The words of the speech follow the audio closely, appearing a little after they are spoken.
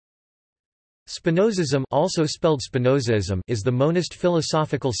Spinozism, also spelled Spinozism, is the monist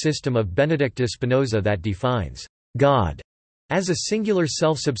philosophical system of Benedictus Spinoza that defines God as a singular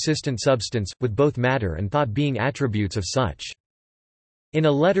self-subsistent substance, with both matter and thought being attributes of such. In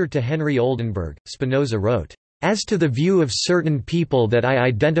a letter to Henry Oldenburg, Spinoza wrote, "As to the view of certain people that I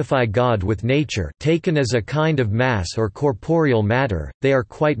identify God with nature taken as a kind of mass or corporeal matter, they are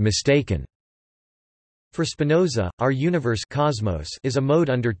quite mistaken." For Spinoza, our universe cosmos is a mode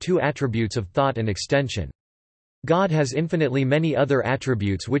under two attributes of thought and extension. God has infinitely many other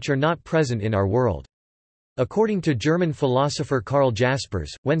attributes which are not present in our world. According to German philosopher Karl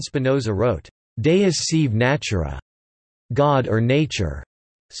Jaspers, when Spinoza wrote, Deus sive natura, God or nature,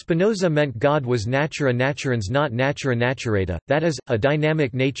 Spinoza meant God was natura naturans, not natura naturata, that is, a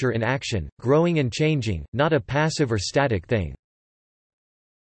dynamic nature in action, growing and changing, not a passive or static thing.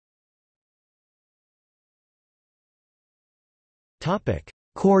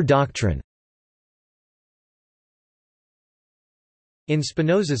 Core doctrine. In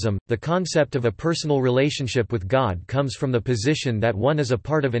Spinozism, the concept of a personal relationship with God comes from the position that one is a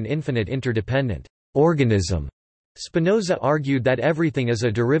part of an infinite interdependent organism. Spinoza argued that everything is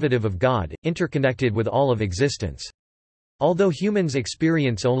a derivative of God, interconnected with all of existence. Although humans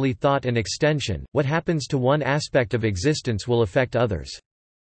experience only thought and extension, what happens to one aspect of existence will affect others.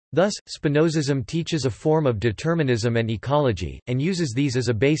 Thus, Spinozism teaches a form of determinism and ecology, and uses these as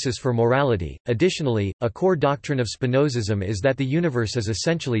a basis for morality. Additionally, a core doctrine of Spinozism is that the universe is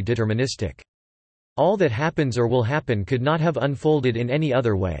essentially deterministic. All that happens or will happen could not have unfolded in any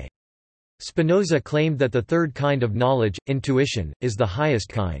other way. Spinoza claimed that the third kind of knowledge, intuition, is the highest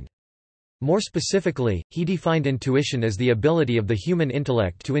kind. More specifically, he defined intuition as the ability of the human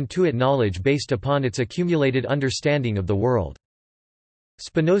intellect to intuit knowledge based upon its accumulated understanding of the world.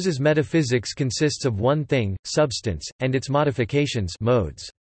 Spinoza's metaphysics consists of one thing, substance, and its modifications, modes.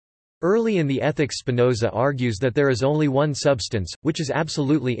 Early in the Ethics, Spinoza argues that there is only one substance, which is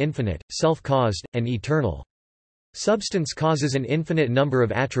absolutely infinite, self-caused, and eternal. Substance causes an infinite number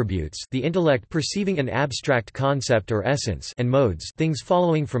of attributes, the intellect perceiving an abstract concept or essence, and modes, things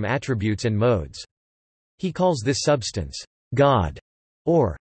following from attributes and modes. He calls this substance God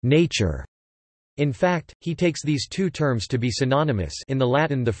or nature. In fact, he takes these two terms to be synonymous. In the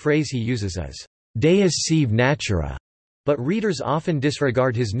Latin, the phrase he uses is Deus sive natura, but readers often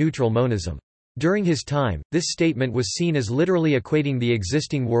disregard his neutral monism. During his time, this statement was seen as literally equating the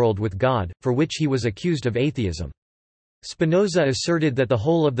existing world with God, for which he was accused of atheism. Spinoza asserted that the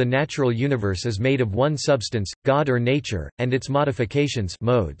whole of the natural universe is made of one substance, God or nature, and its modifications,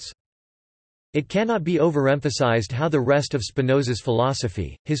 modes. It cannot be overemphasized how the rest of Spinoza's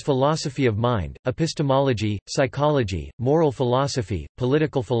philosophy, his philosophy of mind, epistemology, psychology, moral philosophy,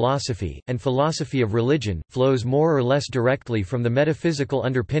 political philosophy, and philosophy of religion, flows more or less directly from the metaphysical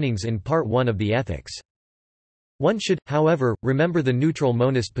underpinnings in Part 1 of the Ethics. One should, however, remember the neutral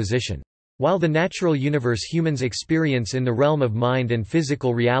monist position. While the natural universe humans experience in the realm of mind and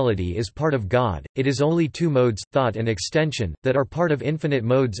physical reality is part of God, it is only two modes, thought and extension, that are part of infinite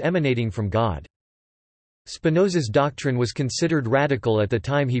modes emanating from God. Spinoza's doctrine was considered radical at the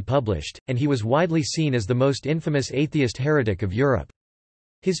time he published, and he was widely seen as the most infamous atheist heretic of Europe.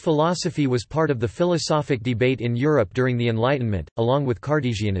 His philosophy was part of the philosophic debate in Europe during the Enlightenment, along with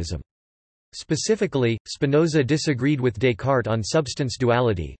Cartesianism. Specifically, Spinoza disagreed with Descartes on substance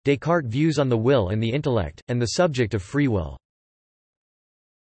duality, Descartes' views on the will and the intellect, and the subject of free will.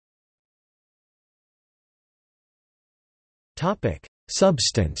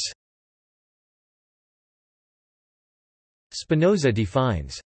 Substance. Spinoza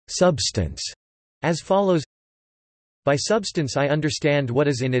defines substance as follows: by substance I understand what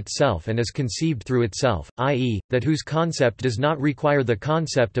is in itself and is conceived through itself, i.e., that whose concept does not require the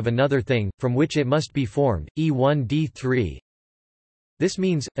concept of another thing, from which it must be formed, E1d3. This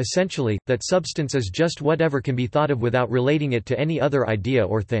means, essentially, that substance is just whatever can be thought of without relating it to any other idea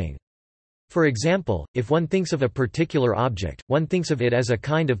or thing. For example, if one thinks of a particular object, one thinks of it as a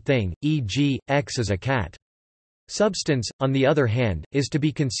kind of thing, e.g., X is a cat. Substance, on the other hand, is to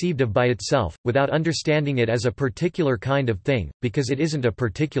be conceived of by itself, without understanding it as a particular kind of thing, because it isn't a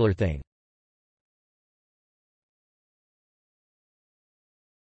particular thing.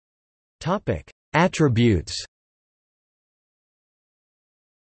 Attributes.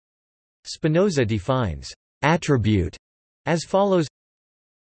 Spinoza defines attribute as follows: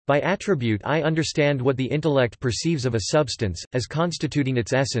 by attribute I understand what the intellect perceives of a substance, as constituting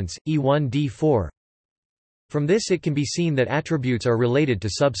its essence, E1d4. From this it can be seen that attributes are related to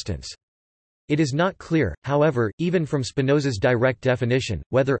substance. It is not clear, however, even from Spinoza's direct definition,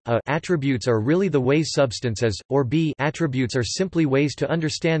 whether a attributes are really the ways substance is, or b attributes are simply ways to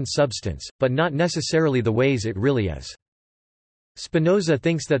understand substance, but not necessarily the ways it really is. Spinoza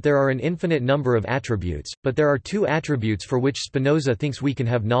thinks that there are an infinite number of attributes, but there are two attributes for which Spinoza thinks we can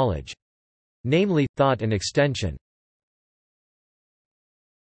have knowledge. Namely, thought and extension.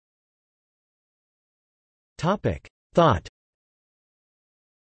 Thought.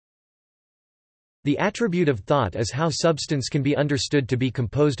 The attribute of thought is how substance can be understood to be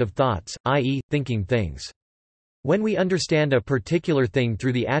composed of thoughts, i.e., thinking things. When we understand a particular thing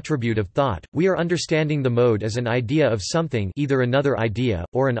through the attribute of thought, we are understanding the mode as an idea of something, either another idea,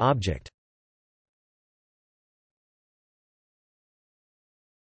 or an object.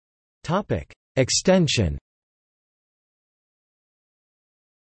 Extension.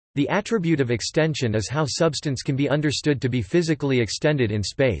 The attribute of extension is how substance can be understood to be physically extended in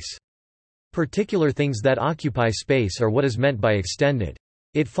space. Particular things that occupy space are what is meant by extended.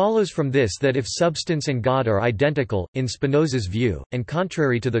 It follows from this that if substance and God are identical, in Spinoza's view, and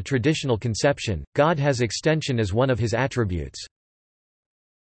contrary to the traditional conception, God has extension as one of his attributes.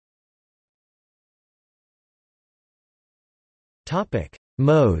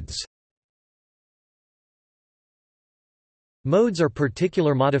 Modes. Modes are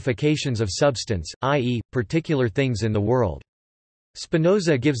particular modifications of substance, i.e., particular things in the world.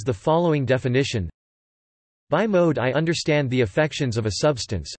 Spinoza gives the following definition. By mode I understand the affections of a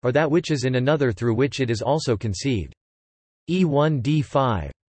substance, or that which is in another through which it is also conceived. E1d5.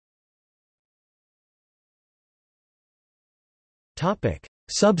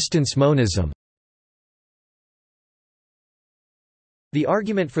 Substance monism. The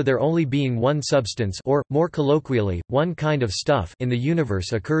argument for there only being one substance or, more colloquially, one kind of stuff in the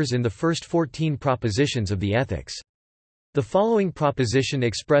universe occurs in the first 14 propositions of the Ethics. The following proposition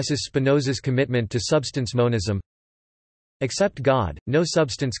expresses Spinoza's commitment to substance monism. Except God, no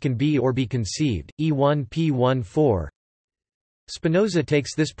substance can be or be conceived, E1 P14. Spinoza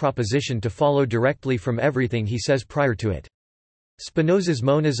takes this proposition to follow directly from everything he says prior to it. Spinoza's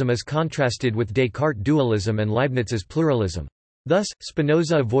monism is contrasted with Descartes' dualism and Leibniz's pluralism. Thus,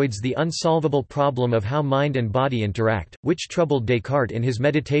 Spinoza avoids the unsolvable problem of how mind and body interact, which troubled Descartes in his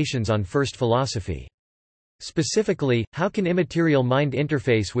Meditations on First Philosophy. Specifically, how can immaterial mind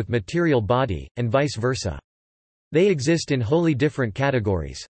interface with material body, and vice versa? They exist in wholly different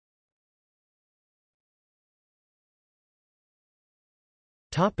categories.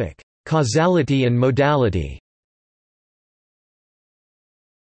 Causality and modality.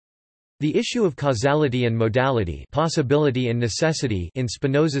 The issue of causality and modality, possibility and necessity, in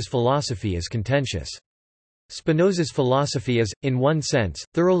Spinoza's philosophy is contentious. Spinoza's philosophy is, in one sense,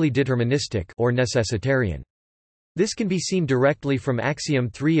 thoroughly deterministic or necessitarian. This can be seen directly from axiom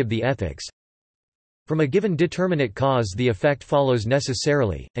 3 of the Ethics. From a given determinate cause the effect follows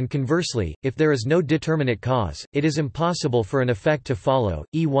necessarily, and conversely, if there is no determinate cause, it is impossible for an effect to follow,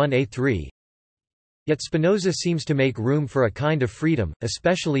 E1a3. Yet Spinoza seems to make room for a kind of freedom,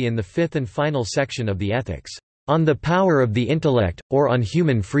 especially in the fifth and final section of the Ethics, on the power of the intellect, or on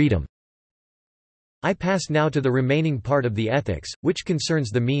human freedom. I pass now to the remaining part of the Ethics, which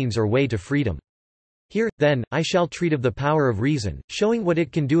concerns the means or way to freedom. Here, then, I shall treat of the power of reason, showing what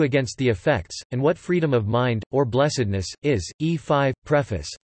it can do against the effects, and what freedom of mind, or blessedness, is. E5, Preface.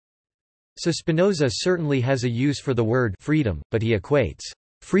 So Spinoza certainly has a use for the word freedom, but he equates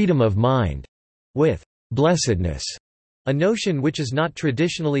freedom of mind with blessedness, a notion which is not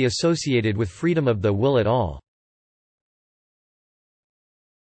traditionally associated with freedom of the will at all.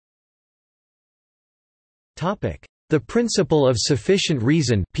 The principle of sufficient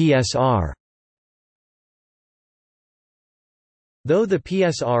reason (PSR). Though the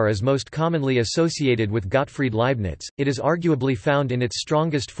PSR is most commonly associated with Gottfried Leibniz, it is arguably found in its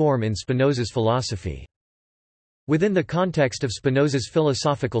strongest form in Spinoza's philosophy. Within the context of Spinoza's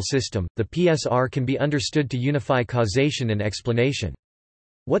philosophical system, the PSR can be understood to unify causation and explanation.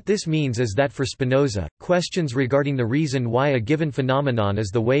 What this means is that for Spinoza, questions regarding the reason why a given phenomenon is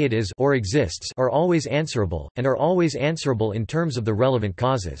the way it is or exists are always answerable, and are always answerable in terms of the relevant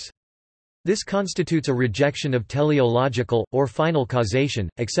causes. This constitutes a rejection of teleological, or final causation,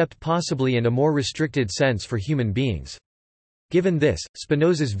 except possibly in a more restricted sense for human beings. Given this,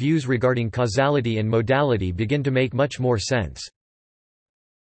 Spinoza's views regarding causality and modality begin to make much more sense.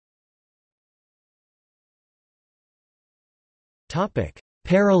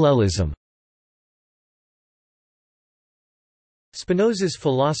 Parallelism. Spinoza's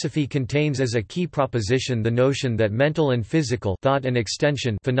philosophy contains as a key proposition the notion that mental and physical thought and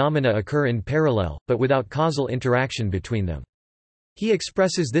extension phenomena occur in parallel, but without causal interaction between them. He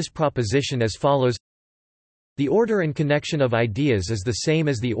expresses this proposition as follows: the order and connection of ideas is the same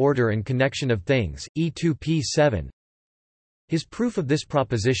as the order and connection of things, E2p7. His proof of this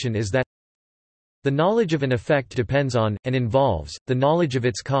proposition is that the knowledge of an effect depends on, and involves, the knowledge of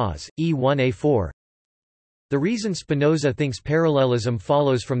its cause, E1a4. The reason Spinoza thinks parallelism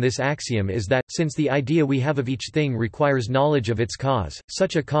follows from this axiom is that, since the idea we have of each thing requires knowledge of its cause,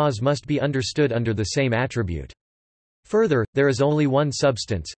 such a cause must be understood under the same attribute. Further, there is only one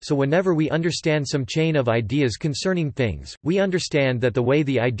substance, so whenever we understand some chain of ideas concerning things, we understand that the way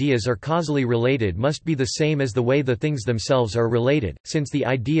the ideas are causally related must be the same as the way the things themselves are related, since the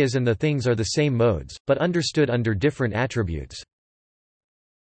ideas and the things are the same modes, but understood under different attributes.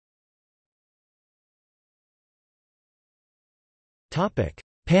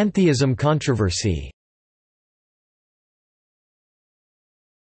 Pantheism controversy.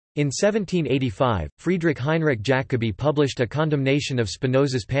 In 1785, Friedrich Heinrich Jacobi published a condemnation of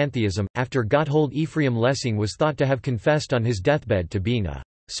Spinoza's pantheism, after Gotthold Ephraim Lessing was thought to have confessed on his deathbed to being a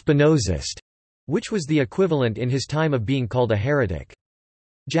Spinozist, which was the equivalent in his time of being called a heretic.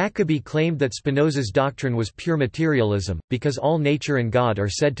 Jacobi claimed that Spinoza's doctrine was pure materialism, because all nature and God are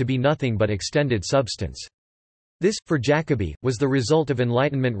said to be nothing but extended substance. This, for Jacobi, was the result of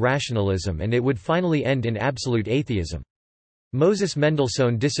Enlightenment rationalism, and it would finally end in absolute atheism. Moses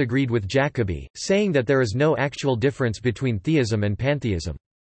Mendelssohn disagreed with Jacobi, saying that there is no actual difference between theism and pantheism.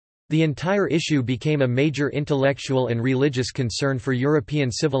 The entire issue became a major intellectual and religious concern for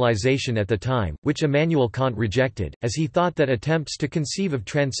European civilization at the time, which Immanuel Kant rejected, as he thought that attempts to conceive of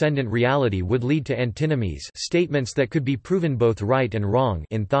transcendent reality would lead to antinomies, statements that could be proven both right and wrong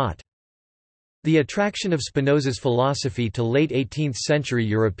in thought. The attraction of Spinoza's philosophy to late 18th-century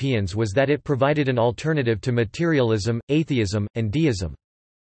Europeans was that it provided an alternative to materialism, atheism, and deism.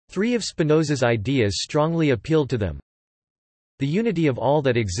 Three of Spinoza's ideas strongly appealed to them: the unity of all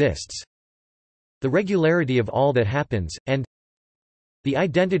that exists, the regularity of all that happens, and the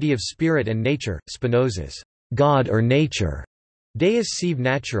identity of spirit and nature. Spinoza's God or nature, Deus sive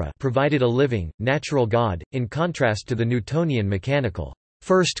natura, provided a living, natural God, in contrast to the Newtonian mechanical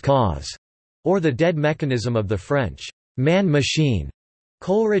first cause, or the dead mechanism of the French man-machine.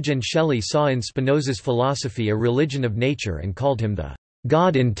 Coleridge and Shelley saw in Spinoza's philosophy a religion of nature and called him the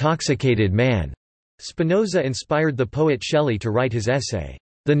God-intoxicated man. Spinoza inspired the poet Shelley to write his essay,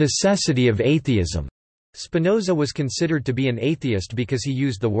 The Necessity of Atheism. Spinoza was considered to be an atheist because he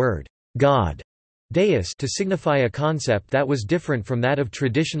used the word God, Deus, to signify a concept that was different from that of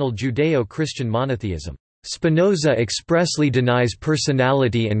traditional Judeo-Christian monotheism. Spinoza expressly denies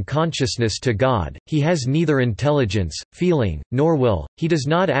personality and consciousness to God. He has neither intelligence, feeling, nor will, he does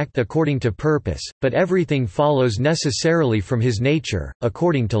not act according to purpose, but everything follows necessarily from his nature,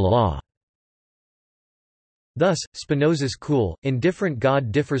 according to law. Thus, Spinoza's cool, indifferent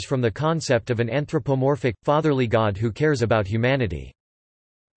God differs from the concept of an anthropomorphic, fatherly God who cares about humanity.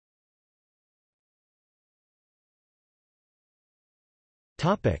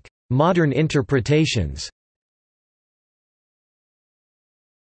 Modern interpretations.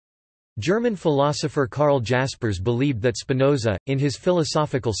 German philosopher Karl Jaspers believed that Spinoza, in his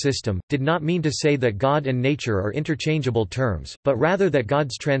philosophical system, did not mean to say that God and nature are interchangeable terms, but rather that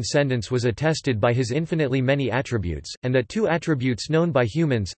God's transcendence was attested by his infinitely many attributes, and that two attributes known by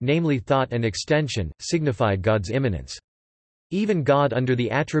humans, namely thought and extension, signified God's immanence. Even God under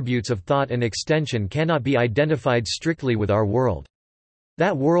the attributes of thought and extension cannot be identified strictly with our world.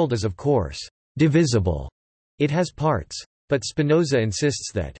 That world is of course divisible. It has parts. But Spinoza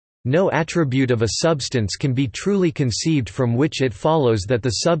insists that no attribute of a substance can be truly conceived from which it follows that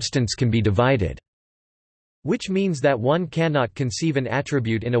the substance can be divided. Which means that one cannot conceive an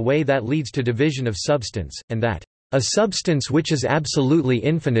attribute in a way that leads to division of substance, and that a substance which is absolutely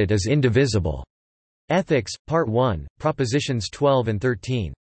infinite is indivisible. Ethics, Part 1, Propositions 12 and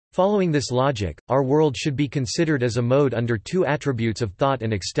 13. Following this logic, our world should be considered as a mode under two attributes of thought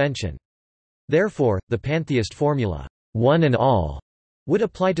and extension. Therefore, the pantheist formula, one and all, would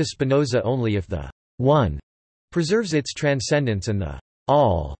apply to Spinoza only if the one preserves its transcendence and the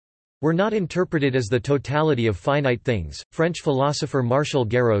all were not interpreted as the totality of finite things. French philosopher Martial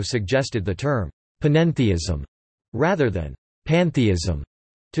Guéraud suggested the term panentheism rather than pantheism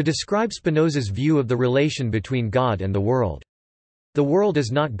to describe Spinoza's view of the relation between God and the world. The world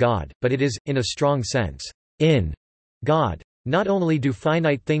is not God, but it is, in a strong sense, in God. Not only do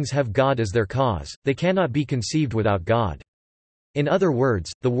finite things have God as their cause, they cannot be conceived without God. In other words,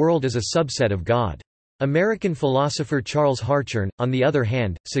 the world is a subset of God. American philosopher Charles Hartshorne, on the other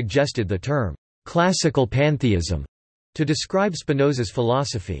hand, suggested the term classical pantheism to describe Spinoza's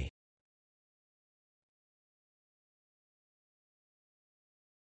philosophy.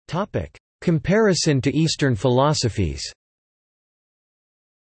 Comparison to Eastern philosophies.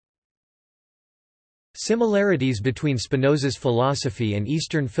 Similarities between Spinoza's philosophy and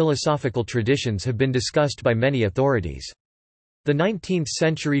Eastern philosophical traditions have been discussed by many authorities. The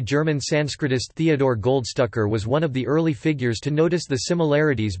 19th-century German Sanskritist Theodor Goldstucker was one of the early figures to notice the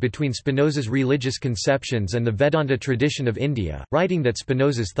similarities between Spinoza's religious conceptions and the Vedanta tradition of India, writing that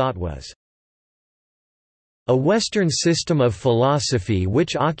Spinoza's thought was a Western system of philosophy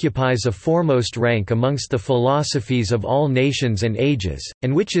which occupies a foremost rank amongst the philosophies of all nations and ages,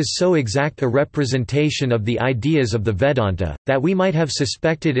 and which is so exact a representation of the ideas of the Vedanta, that we might have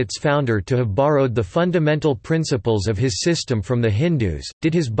suspected its founder to have borrowed the fundamental principles of his system from the Hindus,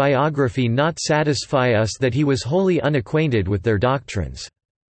 did his biography not satisfy us that he was wholly unacquainted with their doctrines.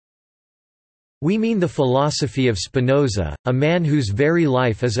 We mean the philosophy of Spinoza, a man whose very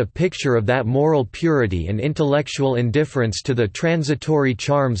life is a picture of that moral purity and intellectual indifference to the transitory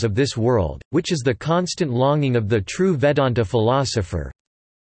charms of this world, which is the constant longing of the true Vedanta philosopher.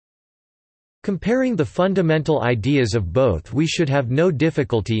 Comparing the fundamental ideas of both, we should have no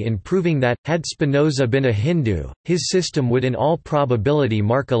difficulty in proving that, had Spinoza been a Hindu, his system would in all probability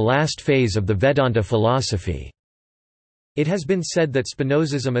mark a last phase of the Vedanta philosophy. It has been said that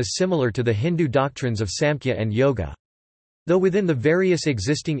Spinozism is similar to the Hindu doctrines of Samkhya and Yoga. Though within the various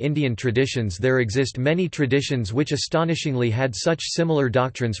existing Indian traditions there exist many traditions which astonishingly had such similar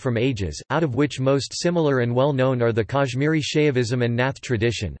doctrines from ages, out of which most similar and well known are the Kashmiri Shaivism and Nath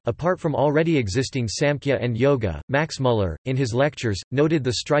tradition. Apart from already existing Samkhya and Yoga, Max Muller, in his lectures, noted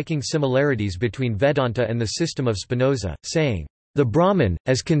the striking similarities between Vedanta and the system of Spinoza, saying, "The Brahman,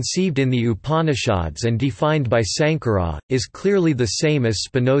 as conceived in the Upanishads and defined by Sankara, is clearly the same as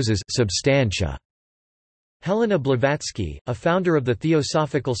Spinoza's substantia." Helena Blavatsky, a founder of the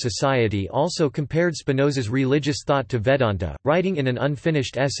Theosophical Society, also compared Spinoza's religious thought to Vedanta, writing in an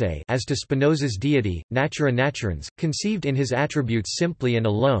unfinished essay as to Spinoza's deity, natura naturans, conceived in his attributes simply and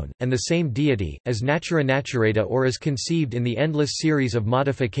alone, and the same deity, as natura naturata or as conceived in the endless series of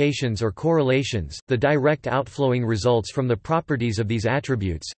modifications or correlations, the direct outflowing results from the properties of these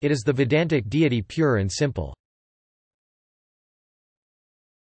attributes. It is the Vedantic deity pure and simple.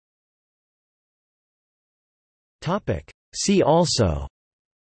 See also: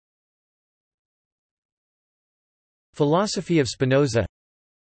 Philosophy of Spinoza.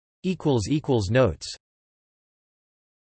 Notes